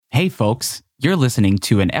Hey folks, you're listening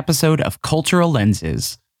to an episode of Cultural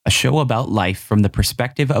Lenses, a show about life from the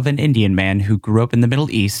perspective of an Indian man who grew up in the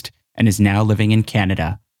Middle East and is now living in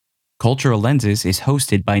Canada. Cultural Lenses is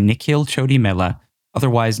hosted by Nikhil Chodimela,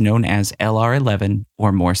 otherwise known as LR11,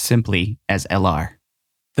 or more simply as LR.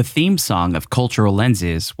 The theme song of Cultural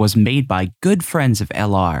Lenses was made by good friends of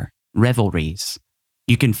LR, Revelries.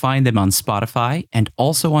 You can find them on Spotify and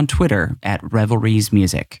also on Twitter at Revelries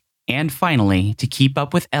Music. And finally, to keep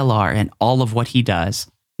up with LR and all of what he does,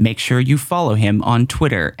 make sure you follow him on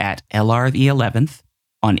Twitter at LR11th,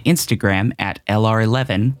 on Instagram at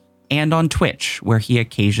LR11, and on Twitch, where he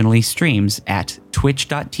occasionally streams at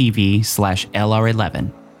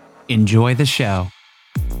twitch.tv/LR11. Enjoy the show.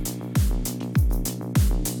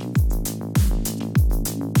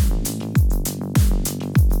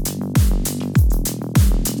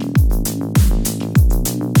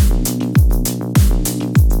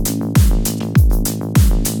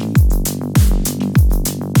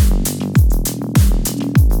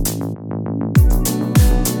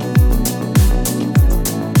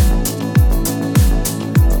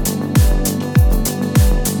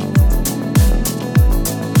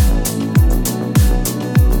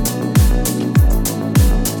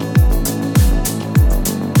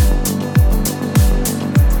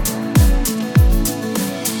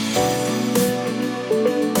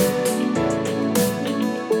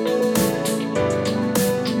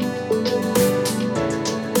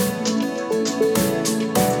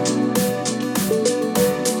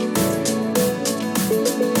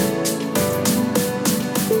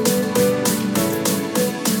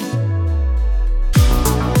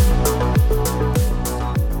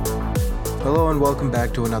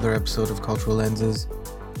 To another episode of Cultural Lenses.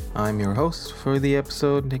 I'm your host for the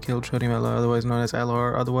episode, Nikhil Chodimela, otherwise known as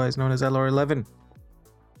LR, otherwise known as LR11.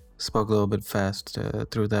 Spoke a little bit fast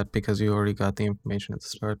through that because you already got the information at the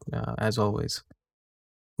start, as always.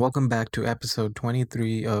 Welcome back to episode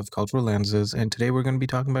 23 of Cultural Lenses, and today we're going to be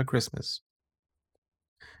talking about Christmas.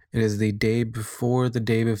 It is the day before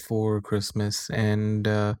Christmas, and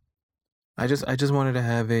I just wanted to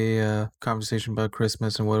have a conversation about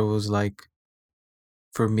Christmas and what it was like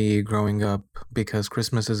for me growing up, because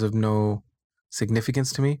Christmas is of no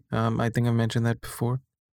significance to me. I think I mentioned that before.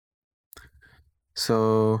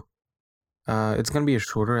 So it's going to be a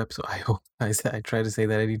shorter episode. I hope. I try to say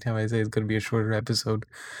that anytime I say it's going to be a shorter episode.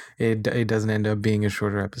 It doesn't end up being a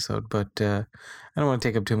shorter episode, but I don't want to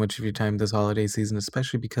take up too much of your time this holiday season,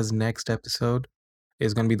 especially because next episode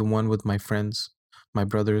is going to be the one with my friends, my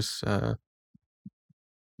brothers.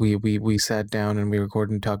 We sat down and we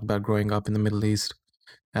recorded and talked about growing up in the Middle East.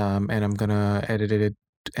 And I'm gonna edit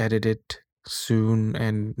it soon,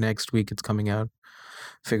 and next week it's coming out.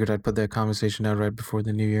 Figured I'd put that conversation out right before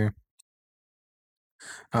the new year.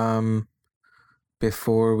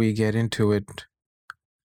 Before we get into it,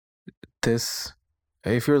 if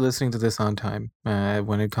you're listening to this on time,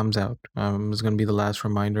 when it comes out, it's gonna be the last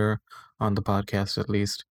reminder on the podcast, at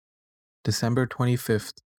least. December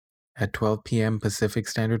 25th at 12 p.m. Pacific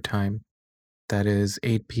Standard Time. That is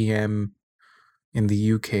 8 p.m. in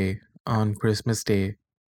the UK on Christmas Day.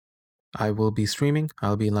 I will be streaming.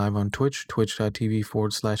 I'll be live on Twitch,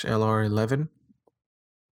 twitch.tv/LR11.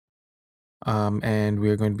 And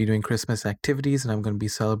we're going to be doing Christmas activities, and I'm going to be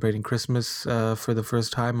celebrating Christmas for the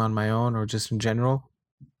first time on my own or just in general.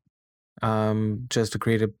 Just to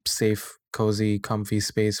create a safe, cozy, comfy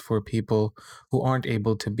space for people who aren't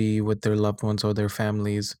able to be with their loved ones or their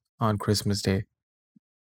families on Christmas Day.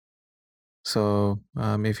 So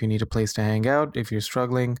if you need a place to hang out, if you're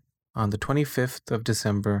struggling, on the 25th of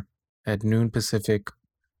December, at noon Pacific,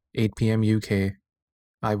 8 p.m. UK,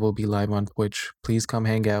 I will be live on Twitch. Please come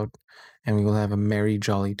hang out, and we will have a merry,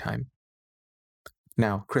 jolly time.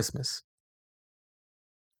 Now, Christmas.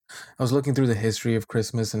 I was looking through the history of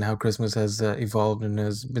Christmas and how Christmas has evolved and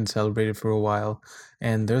has been celebrated for a while,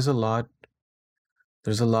 and there's a lot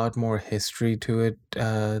more history to it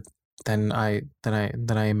than I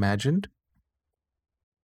imagined.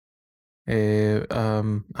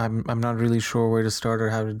 I'm not really sure where to start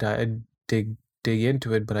or how to dig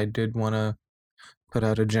into it, but I did want to put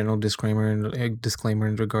out a general disclaimer in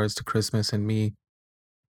regards to Christmas and me.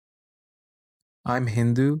 I'm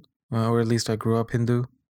Hindu, or at least I grew up Hindu,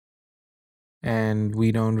 and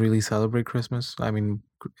we don't really celebrate Christmas. I mean,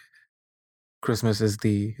 Christmas is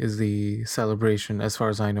the celebration, as far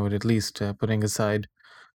as I know it, at least, putting aside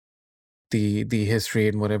the history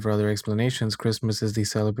and whatever other explanations. Christmas is the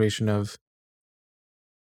celebration of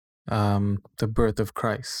the birth of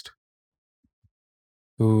Christ,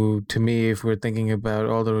 who, to me, if we're thinking about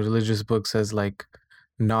all the religious books as like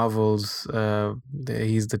novels.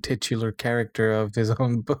 He's the titular character of his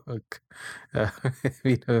own book. A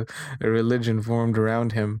religion formed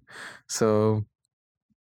around him. So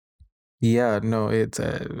yeah, no, it's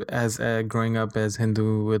as growing up as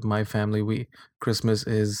Hindu with my family, we Christmas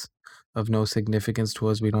is of no significance to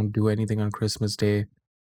us. We don't do anything on Christmas Day.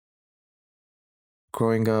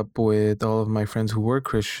 Growing up with all of my friends who were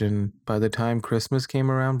Christian, by the time Christmas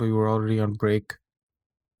came around, we were already on break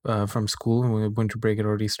from school. And winter break had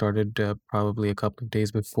already started probably a couple of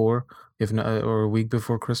days before, if not, or a week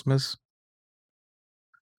before Christmas.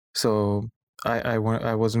 So I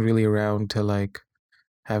wasn't really around to like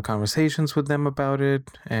have conversations with them about it,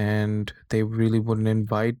 and they really wouldn't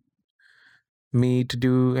invite me to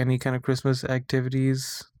do any kind of Christmas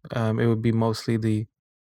activities. It would be mostly the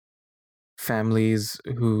families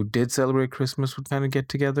who did celebrate Christmas would kind of get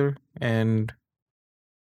together, and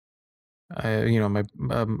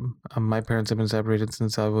my parents have been separated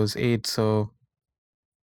since I was 8, so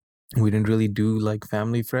we didn't really do like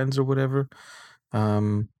family friends or whatever.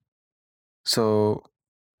 So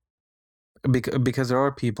because there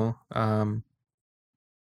are people,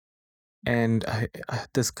 and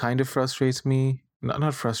this kind of frustrates me.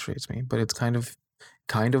 Not frustrates me, but it's kind of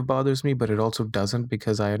bothers me, but it also doesn't,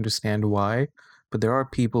 because I understand why. But there are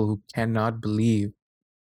people who cannot believe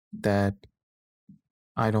that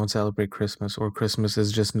I don't celebrate Christmas, or Christmas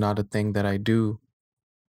is just not a thing that I do,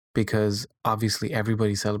 because obviously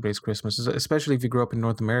everybody celebrates Christmas, especially if you grew up in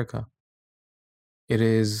North America.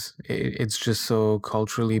 It's just so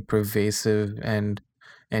culturally pervasive and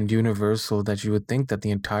universal that you would think that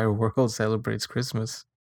the entire world celebrates Christmas.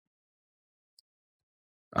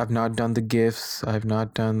 I've not done the gifts. I've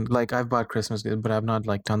not done, like, I've bought Christmas gifts, but I've not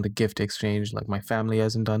like done the gift exchange. Like, my family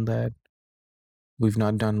hasn't done that. We've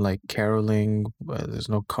not done like caroling. There's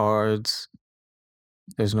no cards.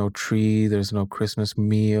 There's no tree. There's no Christmas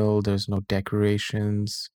meal. There's no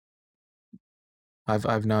decorations.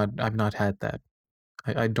 I've not had that.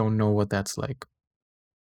 I don't know what that's like.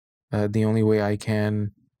 The only way I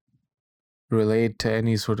can relate to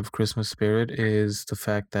any sort of Christmas spirit is the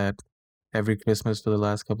fact that every Christmas for the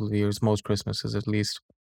last couple of years, most Christmases at least,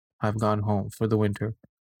 I've gone home for the winter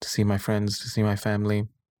to see my friends, to see my family.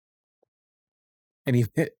 And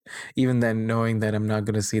even then, knowing that I'm not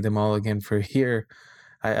going to see them all again for a year,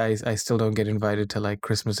 I still don't get invited to like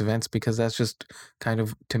Christmas events, because that's just kind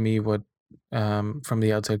of, to me, what from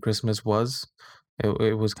the outside Christmas was.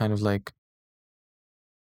 It was kind of like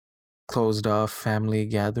closed off family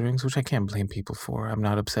gatherings, which I can't blame people for. I'm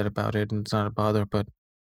not upset about it, and it's not a bother, but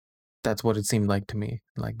that's what it seemed like to me.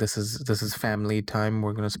 Like, this is family time.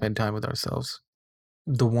 We're gonna spend time with ourselves.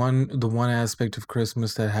 The one aspect of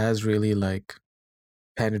Christmas that has really like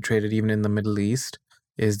penetrated even in the Middle East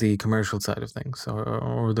is the commercial side of things,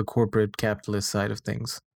 or the corporate capitalist side of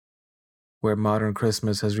things, where modern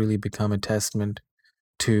Christmas has really become a testament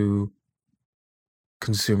to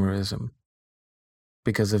consumerism,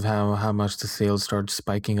 because of how much the sales start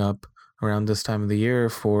spiking up around this time of the year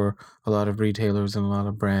for a lot of retailers and a lot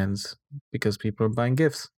of brands, because people are buying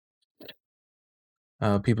gifts.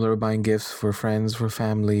 People are buying gifts for friends, for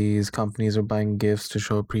families. Companies are buying gifts to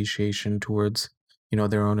show appreciation towards,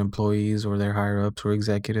 their own employees or their higher ups or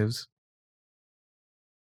executives.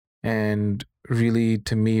 And really,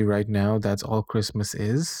 to me right now, that's all Christmas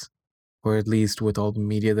is, or at least with all the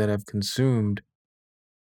media that I've consumed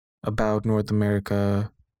about North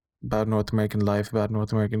America, about North American life, about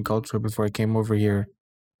North American culture before I came over here.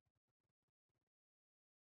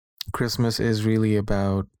 Christmas is really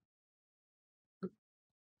about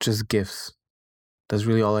just gifts. That's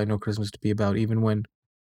really all I know Christmas to be about. Even when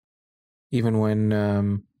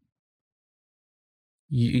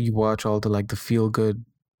you watch all the like the feel good,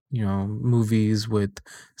 movies with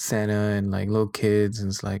Santa and like little kids, and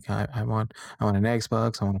it's like I want an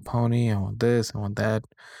Xbox, I want a pony, I want this, I want that.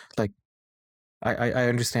 Like, I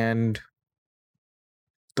understand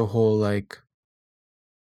the whole like,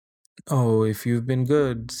 oh, if you've been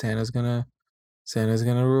good, Santa's gonna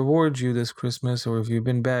reward you this Christmas, or if you've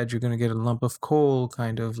been bad, you're gonna get a lump of coal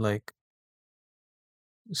kind of like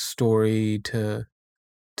story to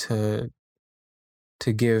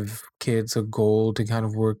give kids a goal to kind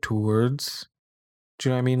of work towards. Do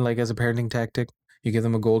you know what I mean? Like, as a parenting tactic, you give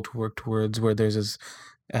them a goal to work towards, where there's this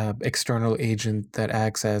external agent that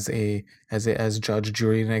acts as judge,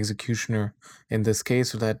 jury, and executioner in this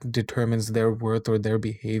case, so that determines their worth or their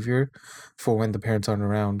behavior for when the parents aren't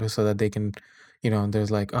around, so that they can,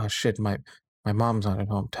 there's like, oh shit, my mom's not at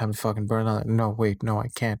home, time to fucking burn down. No, wait, no, I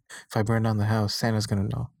can't. If I burn down the house, Santa's gonna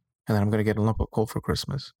know, and then I'm gonna get a lump of coal for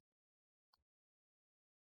Christmas.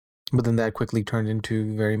 But then that quickly turned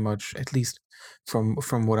into very much, at least from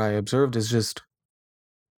what I observed, is just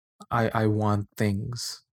I want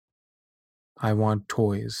things. I want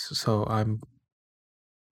toys. So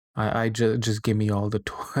I just give me all the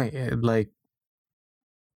toy. Like,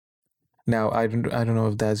 now I don't know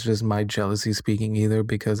if that's just my jealousy speaking either,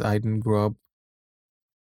 because I didn't grow up.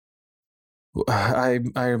 I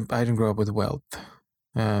didn't grow up with wealth.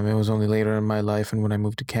 It was only later in my life and when I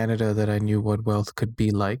moved to Canada that I knew what wealth could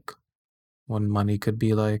be like, what money could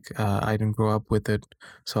be like. I didn't grow up with it,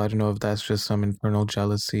 so I don't know if that's just some internal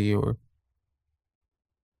jealousy or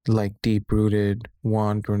like deep rooted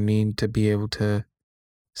want or need to be able to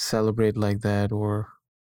celebrate like that or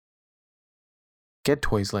get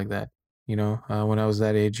toys like that. When I was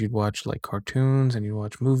that age, you'd watch like cartoons and you'd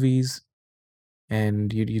watch movies,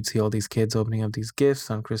 and you'd see all these kids opening up these gifts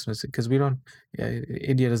on Christmas, because we don't.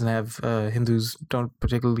 India doesn't have, Hindus don't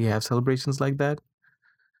particularly have celebrations like that,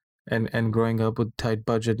 and growing up with tight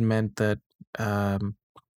budget meant that um,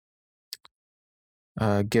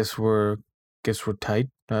 gifts were tight.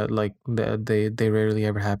 Like they rarely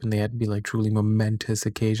ever happened. They had to be like truly momentous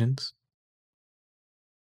occasions.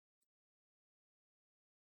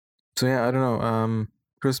 So yeah, I don't know.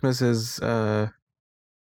 Christmas is. I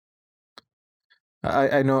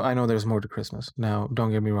know there's more to Christmas. Now,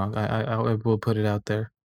 don't get me wrong. I will put it out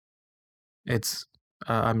there. It's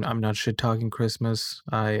I'm not shit talking Christmas.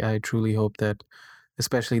 I truly hope that,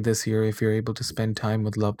 especially this year, if you're able to spend time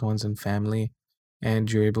with loved ones and family,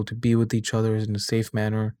 and you're able to be with each other in a safe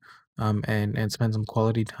manner, and spend some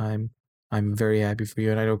quality time, I'm very happy for you.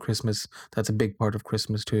 And I know Christmas, that's a big part of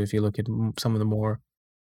Christmas too. If you look at some of the more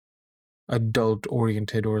adult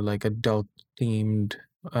oriented or like adult themed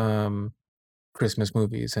Christmas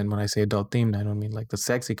movies. And when I say adult themed, I don't mean like the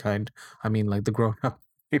sexy kind. I mean like the grown up,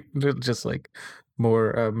 just like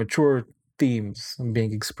more mature themes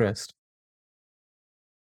being expressed.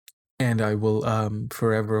 And I will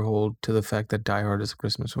forever hold to the fact that Die Hard is a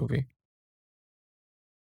Christmas movie,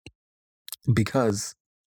 because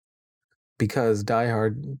Die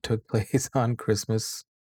Hard took place on Christmas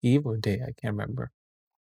Eve or day, I can't remember.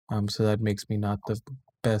 So that makes me not the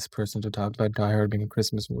best person to talk about Die Hard being a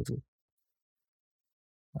Christmas movie.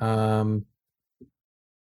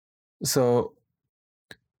 So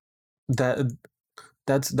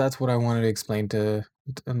that's what I wanted to explain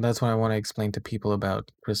and that's what I want to explain to people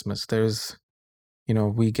about Christmas. There's,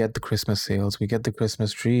 we get the Christmas sales, we get the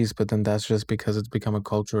Christmas trees, but then that's just because it's become a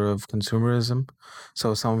culture of consumerism.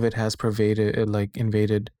 So some of it has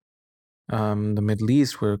invaded the Middle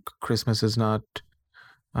East, where Christmas is not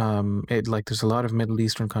there's a lot of Middle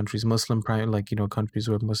Eastern countries, countries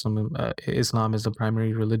where Islam is the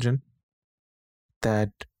primary religion,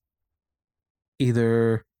 that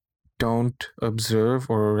either don't observe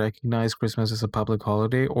or recognize Christmas as a public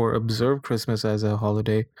holiday, or observe Christmas as a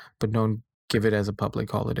holiday but don't give it as a public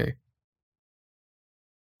holiday.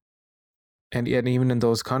 And yet, even in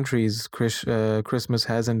those countries, Christmas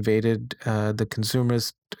has invaded the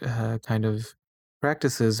consumerist kind of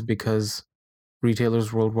practices, because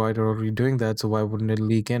retailers worldwide are already doing that. So why wouldn't it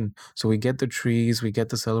leak in? So we get the trees, we get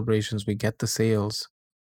the celebrations, we get the sales,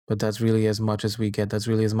 but that's really as much as we get. That's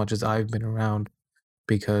really as much as I've been around,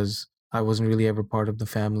 because I wasn't really ever part of the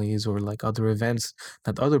families or like other events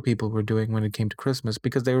that other people were doing when it came to Christmas,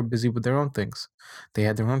 because they were busy with their own things. They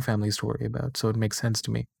had their own families to worry about. So it makes sense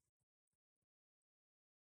to me.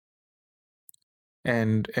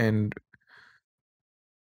 And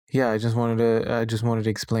yeah, I just wanted to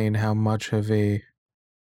explain how much of a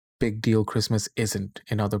big deal Christmas isn't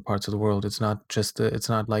in other parts of the world. It's not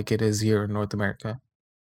like it is here in North America.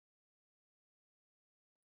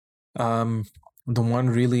 The one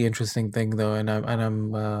really interesting thing though, and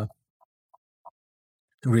I'm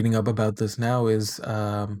reading up about this now, is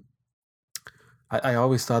I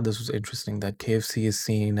always thought this was interesting, that KFC is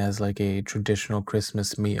seen as like a traditional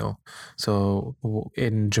Christmas meal. So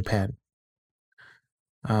in Japan,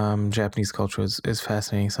 Japanese culture is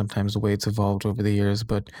fascinating sometimes, the way it's evolved over the years.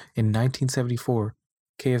 But in 1974,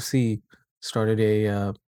 KFC started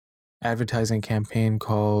a advertising campaign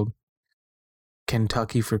called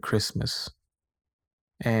Kentucky for Christmas.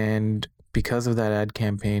 And because of that ad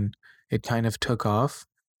campaign, it kind of took off.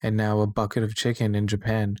 And now a bucket of chicken in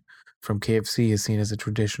Japan from KFC is seen as a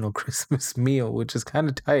traditional Christmas meal, which is kind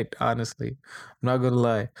of tight, honestly. I'm not going to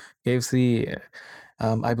lie. KFC,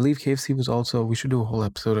 I believe KFC was also, we should do a whole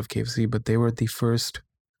episode of KFC, but they were the first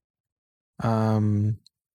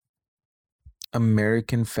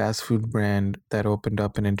American fast food brand that opened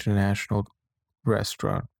up an international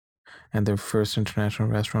restaurant. And their first international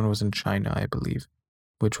restaurant was in China, I believe,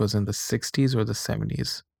 which was in the 60s or the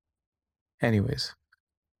 70s. Anyways,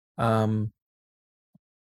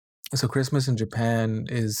 So Christmas in Japan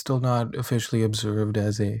is still not officially observed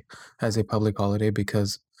as a public holiday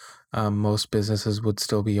because most businesses would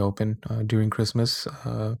still be open during Christmas,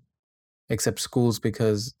 except schools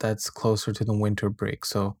because that's closer to the winter break.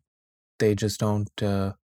 So they just don't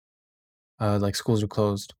like schools are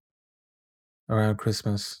closed around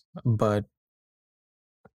Christmas. But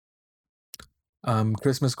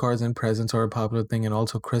Christmas cards and presents are a popular thing, and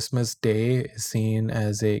also Christmas Day is seen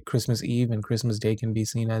as a Christmas Eve, and Christmas Day can be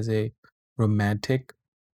seen as a romantic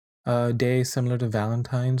day, similar to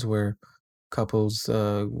Valentine's, where couples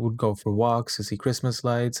would go for walks to see Christmas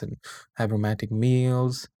lights and have romantic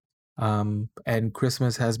meals. And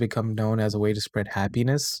Christmas has become known as a way to spread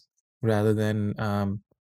happiness rather than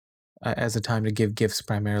as a time to give gifts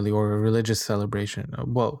primarily, or a religious celebration.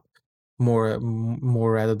 Well,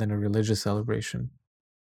 more rather than a religious celebration.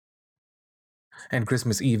 And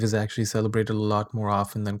Christmas Eve is actually celebrated a lot more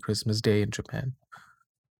often than Christmas Day in Japan.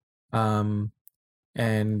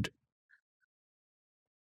 And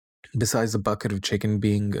besides the bucket of chicken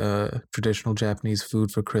being traditional Japanese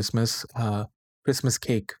food for Christmas, Christmas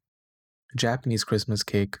cake, Japanese Christmas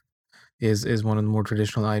cake, is one of the more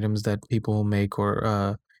traditional items that people will make,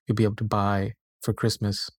 or you'll be able to buy for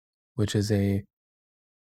Christmas, which is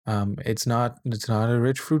it's not a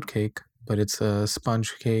rich fruit cake, but it's a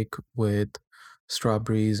sponge cake with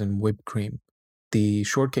strawberries and whipped cream. The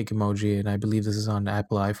shortcake emoji, and I believe this is on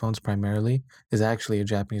Apple iPhones primarily, is actually a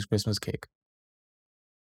Japanese Christmas cake.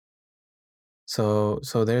 So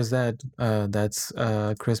there's that. That's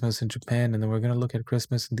Christmas in Japan, and then we're gonna look at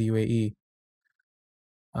Christmas in the UAE.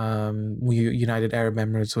 United Arab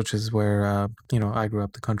Emirates, which is where I grew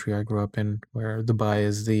up, the country I grew up in, where Dubai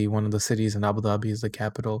is the one of the cities, and Abu Dhabi is the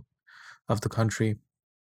capital of the country.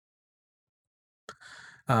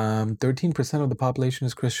 13% of the population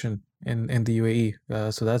is Christian in the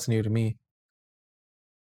UAE, so that's new to me.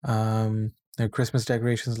 There are Christmas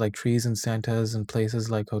decorations like trees and Santas in places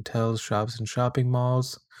like hotels, shops, and shopping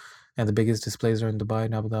malls. And the biggest displays are in Dubai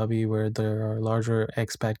and Abu Dhabi, where there are larger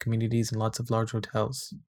expat communities and lots of large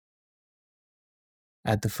hotels.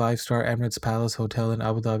 At the 5-star Emirates Palace Hotel in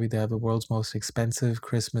Abu Dhabi, they have the world's most expensive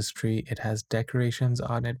Christmas tree. It has decorations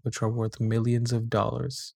on it which are worth millions of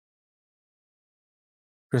dollars.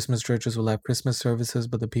 Christmas churches will have Christmas services,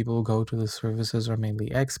 but the people who go to the services are mainly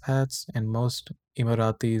expats, and most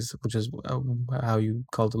Emiratis, which is how you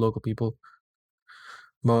call the local people,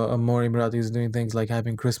 more Emiratis doing things like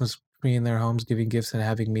having Christmas tree in their homes, giving gifts, and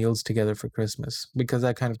having meals together for Christmas, because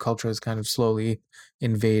that kind of culture is kind of slowly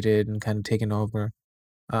invaded and kind of taken over.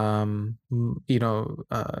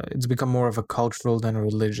 It's become more of a cultural than a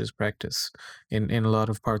religious practice in a lot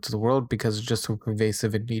of parts of the world because it's just so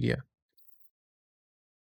pervasive in media.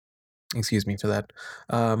 Excuse me for that.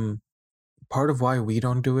 Part of why we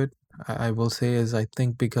don't do it, I will say, is I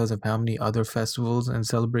think because of how many other festivals and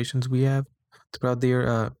celebrations we have throughout the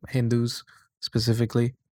year, Hindus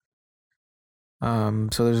specifically. So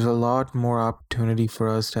there's a lot more opportunity for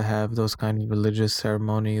us to have those kind of religious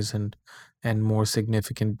ceremonies and more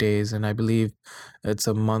significant days. And I believe it's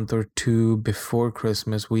a month or two before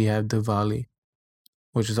Christmas we have Diwali,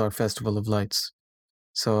 which is our festival of lights.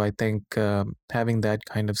 So I think having that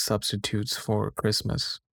kind of substitutes for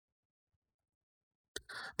Christmas.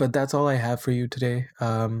 But that's all I have for you today.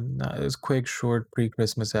 It was a quick, short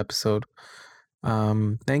pre-Christmas episode.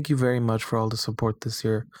 Thank you very much for all the support this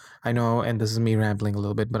year. I know, and this is me rambling a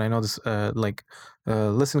little bit, but I know this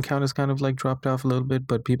listen count is kind of like dropped off a little bit,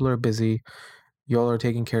 but people are busy. Y'all are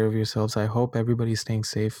taking care of yourselves. I hope everybody's staying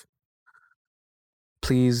safe.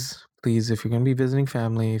 Please, if you're going to be visiting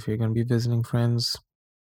family, if you're going to be visiting friends,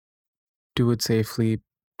 do it safely.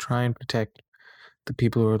 Try and protect the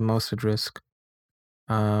people who are most at risk.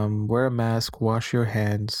 Wear a mask, wash your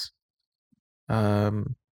hands,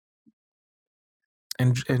 and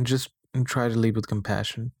just try to lead with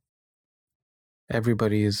compassion.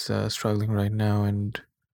 Everybody is struggling right now, and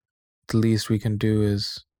the least we can do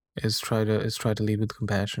is try to lead with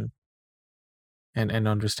compassion and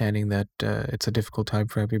understanding that it's a difficult time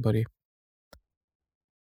for everybody.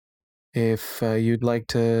 If you'd like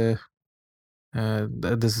to,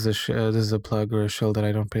 this is a plug or a show that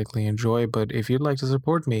I don't particularly enjoy, but if you'd like to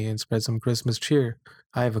support me and spread some Christmas cheer,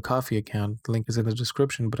 I have a Ko-fi account. The link is in the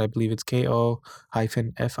description, but I believe it's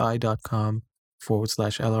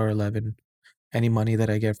ko-fi.com/LR11. Any money that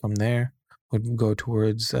I get from there would go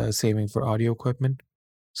towards saving for audio equipment,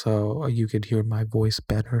 so you could hear my voice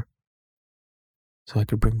better, so I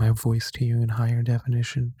could bring my voice to you in higher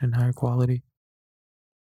definition and higher quality.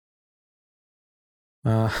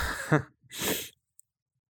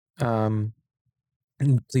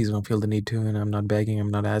 please don't feel the need to, and I'm not begging,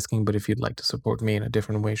 I'm not asking, but if you'd like to support me in a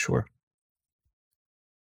different way, sure.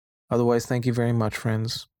 Otherwise, thank you very much,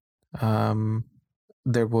 friends.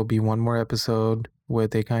 There will be one more episode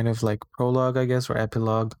with a kind of like prologue, I guess, or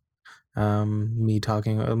epilogue. Me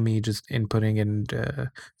talking, me just inputting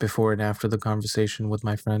and before and after the conversation with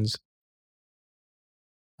my friends.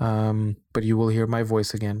 But you will hear my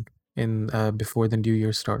voice again in before the new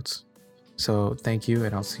year starts. So thank you,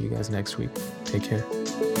 and I'll see you guys next week. Take care.